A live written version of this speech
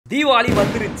தீபாவளி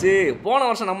வந்துருச்சு. போன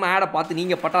வருஷம் நம்ம ஆடை பார்த்து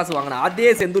நீங்கள் பட்டாசு வாங்கின அதே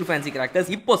செந்தூர் ஃபேன்சி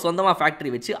கிராக்கர்ஸ் இப்போ சொந்தமாக ஃபேக்ட்ரி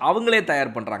வச்சு அவங்களே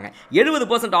தயார் பண்ணுறாங்க.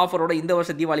 70% ஆஃபரோட இந்த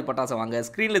வருஷம் தீபாவளி பட்டாசு வாங்க.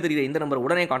 ஸ்க்ரீனில் தெரியுற இந்த நம்பர்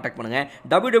உடனே கான்டாக்ட் பண்ணுங்கள்.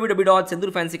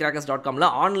 www.sendurfancycrackers.com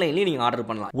ஆன்லைன்லேயும் நீங்கள் ஆர்டர்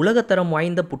பண்ணலாம். உலகத்தரம்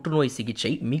வாய்ந்த புற்றுநோய்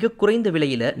சிகிச்சை மிக குறைந்த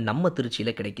விலையில் நம்ம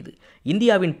திருச்சியில் கிடைக்குது.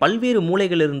 இந்தியாவின் பல்வேறு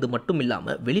மூலைகளிலிருந்து மட்டும்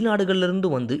இல்லாமல் வெளிநாடுகளிலிருந்து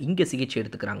வந்து இங்கே சிகிச்சை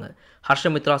எடுத்துக்கிறாங்க.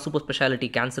 ஹர்ஷமித்ரா சூப்பர் ஸ்பெஷாலிட்டி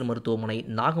கேன்சர் மருத்துவமனை,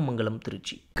 Nagamangalam,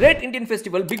 Trichy. Great Indian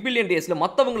festival big billion டேஸ்ல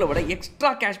மற்றவங்களை விட எக்ஸ்ட்ரா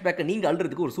கேஷ்பேக்கை நீங்க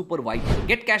அள்ளுறதுக்கு ஒரு சூப்பர் வாய்ப்பு.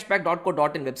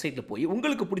 getcashback.co.in வெப்சைட்ல போய்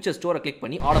உங்களுக்கு பிடிச்ச ஸ்டோரை கிளிக்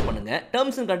பண்ணி ஆர்டர் பண்ணுங்க.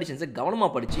 டர்ம்ஸ் அண்ட் கண்டிஷன்ஸை கவனமா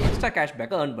படிச்சு எக்ஸ்ட்ரா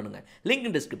கேஷ்பேக்கை earn பண்ணுங்க. Link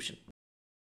in description.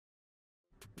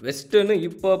 Western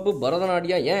hip hop,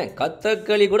 Bharatanatyam, ஏன்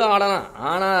கத்தக்களி கூட ஆடலாம்.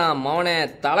 ஆனால் மவனே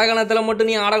தலகணத்தில் மட்டும்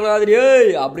நீ ஆடக்கூடாது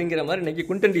அப்படிங்கிற மாதிரி இன்னைக்கு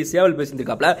குவிண்டன் டி சேவல்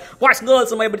பேசியிருக்காப்ல. Watts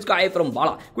girls my bits I from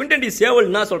Bala. Quinton D சேவல்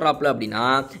என்ன சொல்கிறாப்ல அப்படின்னா,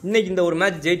 இன்னைக்கு இந்த ஒரு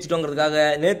மேட்ச் ஜெயிச்சிட்டோங்கிறதுக்காக,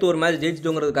 நேற்று ஒரு மேட்ச்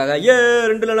ஜெயிச்சிட்டோங்கிறதுக்காக,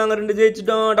 2 நாங்கள் 2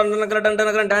 ஜெயிச்சிட்டோம்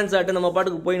டண்டனக்கரை டான்ஸ் ஆட்டு நம்ம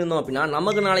பாட்டுக்கு போயிருந்தோம் அப்படின்னா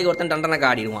நமக்கு நாளைக்கு ஒருத்தன் டண்டனக்கா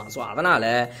ஆடிடுவான். ஸோ அதனால்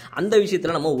அந்த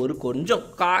விஷயத்தில் நம்ம ஒரு கொஞ்சம்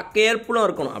கேர்ஃபுல்லாக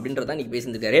இருக்கணும் அப்படின்றத இன்னைக்கு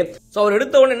பேசியிருக்காரு. ஸோ அவர்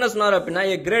எடுத்த உடனே என்ன சொன்னார் அப்படின்னா,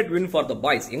 a great win for the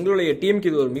boys. எங்களுடைய டீமுக்கு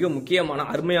இது ஒரு மிக முக்கியமான,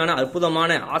 அருமையான,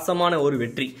 அற்புதமான, ஆசமான ஒரு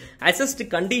வெற்றி. Assessed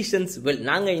conditions well.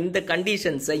 நாங்கள் இந்த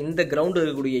கண்டிஷன்ஸை, இந்த கிரவுண்டு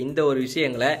இருக்கக்கூடிய இந்த ஒரு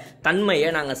விஷயங்களை, தன்மையை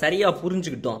நாங்கள் சரியாக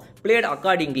புரிஞ்சுக்கிட்டோம். பிளேட்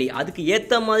அக்கார்டிங்லி, அதுக்கு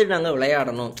ஏற்ற மாதிரி நாங்கள்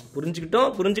விளையாடணும்.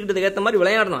 புரிஞ்சுக்கிட்டதுக்கு ஏற்ற மாதிரி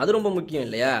விளையாடணும். அது ரொம்ப முக்கியம்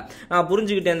இல்லையா? நான்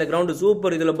புரிஞ்சுக்கிட்டேன் இந்த கிரவுண்டு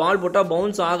சூப்பர், இதில் பால் போட்டால்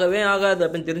பவுன்ஸ் ஆகவே ஆகாது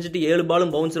அப்படின்னு தெரிஞ்சுட்டு 7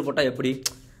 பாலும் பவுன்ஸர் போட்டால் எப்படி?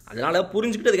 அதனால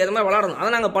புரிஞ்சுக்கிட்டு அதுக்கு ஏற்ற மாதிரி விளாடணும். அதை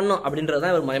நாங்கள் பண்ணோம் அப்படின்றது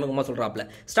தான் இவர் மயமகமாக சொல்கிறாப்புல.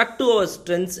 Stuck to our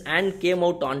strengths and came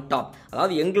out on top.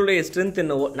 அதாவது எங்களுடைய ஸ்ட்ரென்த்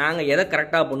என்னவோ, நாங்கள் எதை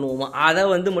கரெக்டாக பண்ணுவோமோ அதை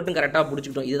மட்டும் கரெக்டாக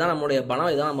பிடிச்சிக்கிட்டோம். இதுதான் நம்மளுடைய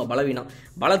பலம், இதுதான் நம்ம பலவீனம்.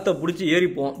 பலத்தை பிடிச்சி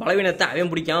ஏறிப்போம், பலவீனத்தை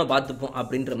அவன் பிடிக்காம பார்த்துப்போம்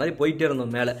அப்படின்ற மாதிரி போயிட்டே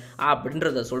இருந்தோம் மேலே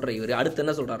அப்படின்றத சொல்கிற இவர். அடுத்து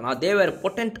என்ன சொல்கிறாருன்னா, தே வேர்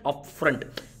பொட்டன்ட் அப் ஃப்ரண்ட்.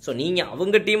 ஸோ நீங்கள்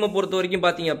அவங்க டீமை பொறுத்த வரைக்கும்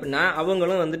பார்த்தீங்க அப்படின்னா,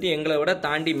 அவங்களும் எங்களை விட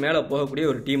தாண்டி மேலே போகக்கூடிய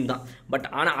ஒரு டீம் தான். பட்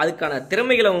ஆனால் அதுக்கான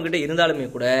திறமைகள் அவங்ககிட்ட இருந்தாலுமே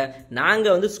கூட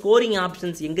நாங்கள் ஸ்கோரிங்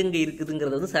ஆப்ஷன்ஸ் எங்கெங்கே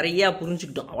இருக்குதுங்கிறத சரியாக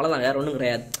புரிஞ்சுக்கிட்டோம். அவ்வளோதான், வேற ஒன்றும்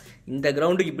கிடையாது. இந்த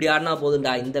கிரவுண்டுக்கு இப்படி ஆடினா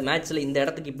போதுண்டா, இந்த மேட்ச்சில் இந்த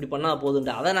இடத்துக்கு இப்படி பண்ணால்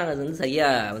போதுண்டா, அதை நாங்கள்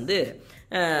சரியாக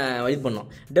இது பண்ணோம்.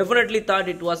 Definitely thought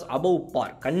it was above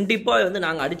பார். கண்டிப்பாக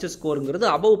நாங்கள் அடித்த ஸ்கோருங்கிறது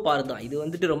அபவ் பார் தான்.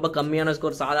 இது ரொம்ப கம்மியான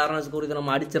ஸ்கோர், சாதாரண ஸ்கோர், இது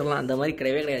நம்ம அடிச்சிடலாம் அந்த மாதிரி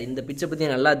கிடையவே கிடையாது. இந்த பிச்சை பற்றி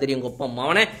நல்லா தெரியும். கொப்பம்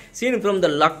அவனே scene from the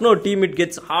Lucknow team it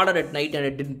gets harder at night and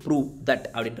it did prove that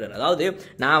அப்படின்றார். அதாவது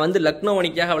நான் லக்னோ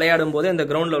அணிக்காக விளையாடும் போது இந்த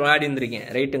கிரவுண்டில் விளையாடி இருந்திருக்கேன்,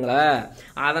 ரைட்டுங்களா?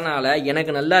 அதனால்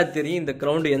எனக்கு நல்லா தெரியும் இந்த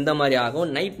கிரவுண்டு எந்த மாதிரி ஆகும்.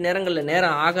 நைட் நேரங்களில்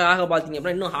நேரம் ஆக ஆக பார்த்தீங்க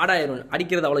அப்படின்னா இன்னும் ஹார்டாயிரும்.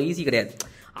 அடிக்கிறது அவ்வளோ ஈஸி கிடையாது.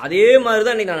 அதே மாதிரி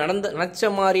தான் இன்றைக்கி நான் நினச்ச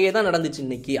மாதிரியே தான் நடந்துச்சு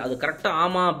இன்னைக்கு. அது கரெக்டாக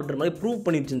ஆமாம் அப்படின்ற மாதிரி ப்ரூவ்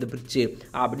பண்ணிடுச்சு இந்த பிரிட்ஜு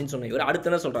அப்படின்னு சொன்ன இவர். அடுத்து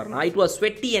என்ன சொல்கிறாருன்னா, it was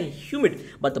ஸ்வெட்டி and humid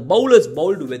but the bowlers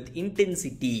bowled with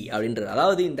intensity அப்படின்றது.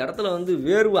 அதாவது இந்த இடத்துல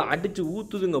வேர்வை அடித்து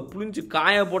ஊற்றுதுங்க, புளிஞ்சு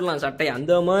காய போடலாம் சட்டையை,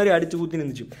 அந்த மாதிரி அடித்து ஊற்றி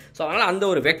இருந்துச்சு. ஸோ அதனால் அந்த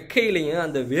ஒரு வெக்கையிலையும்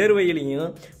அந்த வேர்வையிலையும்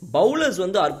பவுலர்ஸ்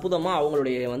அற்புதமாக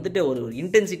அவங்களுடைய ஒரு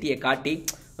இன்டென்சிட்டியை காட்டி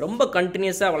ரொம்ப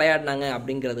கண்டினியூஸாக விளையாடினாங்க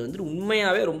அப்படிங்கிறது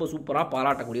உண்மையாகவே ரொம்ப சூப்பராக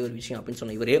பாராட்டக்கூடிய ஒரு விஷயம் அப்படின்னு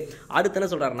சொன்ன இவர். அடுத்து என்ன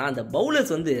சொல்கிறாருன்னா, அந்த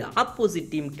பவுலர்ஸ்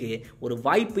ஆப்போசிட் டீமுக்கு ஒரு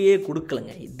வாய்ப்பையே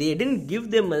கொடுக்கலங்க. தே didn't give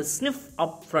them a sniff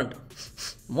up front.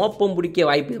 மோப்பம் பிடிக்க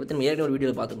வாய்ப்பு பற்றி நம்ம ஏற்கனவே ஒரு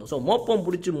வீடியோவில் பார்த்துருக்கோம். ஸோ மோப்பம்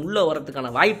பிடிச்சி உள்ளே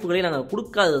வரதுக்கான வாய்ப்புகளே நாங்கள்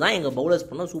கொடுக்காது தான் எங்கள் பவுலர்ஸ்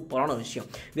பண்ண சூப்பரான விஷயம்.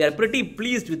 we are pretty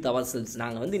pleased with ourselves.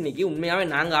 நாங்கள் இன்றைக்கி உண்மையாகவே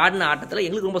நாங்கள் ஆடின ஆட்டத்தில்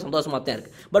எங்களுக்கு ரொம்ப சந்தோஷமாக தான்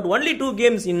இருக்குது. But only 2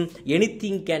 games in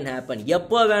anything can happen.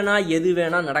 எப்போ வேணால் எது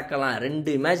வேணால் நடக்கலாம்.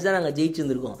 2 மேட்ச் தான் நாங்கள்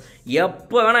ஜெயிச்சிருந்துருக்கோம்.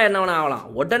 எப்போ வேணால் என்ன வேணால் ஆகலாம்.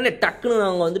 உடனே டக்குன்னு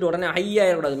நாங்கள் உடனே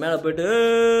ஹையாயிடக்கூடாது. மேலே போய்ட்டு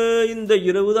இந்த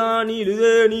இரவு தான்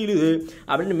நீளுது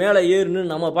அப்படின்னு மேலே ஏறுன்னு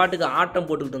நம்ம பாட்டுக்கு ஆட்டம்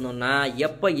போட்டுக்கிட்டு இருந்தோம்னா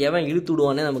எப்போ எவன் இழுத்து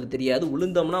விடுவானே நமக்கு தெரியாது.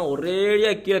 விழுந்தோம்னா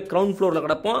ஒரேடியாக கீழே கிரவுண்ட் ஃப்ளோரில்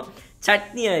கிடப்போம்,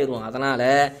 சட்னி ஆயிடுவோம். அதனால்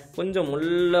கொஞ்சம்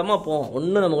முள்ளமாக போவோம்.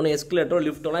 நமக்கு ஒன்று எஸ்கலேட்டரோ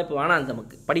லிஃப்டோலாம் இப்போ வேணாம்,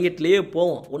 நமக்கு படிக்கட்டிலேயே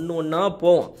போவோம், ஒன்றா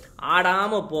போவோம்,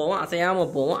 ஆடாமல் போவோம், அசையாமல்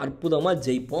போவோம், அற்புதமாக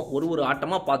ஜெயிப்போம், ஒரு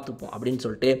ஆட்டமாக பார்த்துப்போம் அப்படின்னு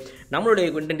சொல்லிட்டு நம்மளுடைய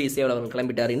குவிண்டன் டி சேவல் அவர்கள்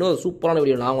கிளம்பிட்டார். இன்னும் சூப்பரான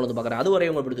வீடியோ நான் பார்க்குறேன். அதுவரை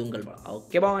உங்களை பிடித்து உங்கள்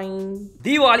ஓகே பாய்.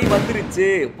 தீபாவளி வந்துருச்சு.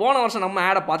 போன வருஷம் நம்ம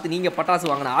ஆடை பார்த்து நீங்கள்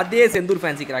பட்டாசு வாங்கின அதே செந்தூர்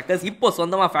ஃபேன்சி கிராக்கர்ஸ் இப்போ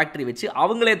சொந்தமாக ஃபேக்ட்ரி வச்சு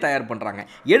அவங்களே தயார் பண்ணுறாங்க.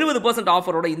 70%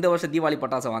 ஆஃபரோட இந்த வருஷம் தீபாவளி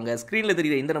பட்டாசு வாங்க. ஸ்க்ரீனில்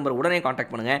தெரியுற இந்த நம்பர் உடனே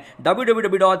கான்டாக்ட் பண்ணுங்கள்.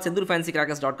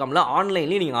 www.sendurfancycrackers.com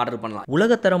ஆன்லைன்லேயும் நீங்கள் ஆர்டர் பண்ணலாம்.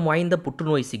 உலகத்தரம் வாய்ந்த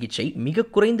புற்றுநோய் சிகிச்சை மிக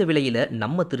குறைந்த விலையில்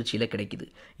நம்ம திருச்சியில் கிடைக்குது.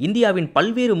 இந்தியாவின்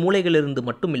பல்வேறு மூலைகளிலிருந்து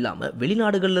மட்டும் இல்லாமல்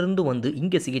வெளிநாடுகளிலிருந்து வந்து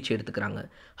இங்கே சிகிச்சை எடுத்துக்கிறாங்க.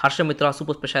 ஹர்ஷமித்ரா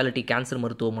சூப்பர் ஸ்பெஷாலிட்டி கேன்சர்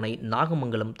மருத்துவமனை,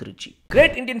 Nagamangalam, Trichy.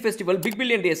 Great Indian festival big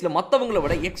billion டேஸ்ல மற்றவங்களை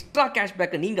விட எக்ஸ்ட்ரா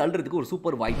கேஷ்பேக்கை நீங்கள் அள்ளுறதுக்கு ஒரு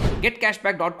சூப்பர் வாய்ப்பு.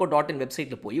 getcashback.co.in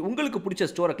வெப்சைட்ல போய் உங்களுக்கு பிடிச்ச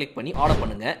ஸ்டோரை கிளிக் பண்ணி ஆர்டர்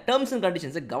பண்ணுங்க. டர்ம்ஸ் அண்ட்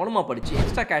கண்டிஷன்ஸை கவனமாக படிச்சு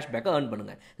எக்ஸ்ட்ரா கேஷ்பேக்கை earn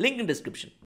பண்ணுங்க. Link in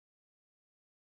description.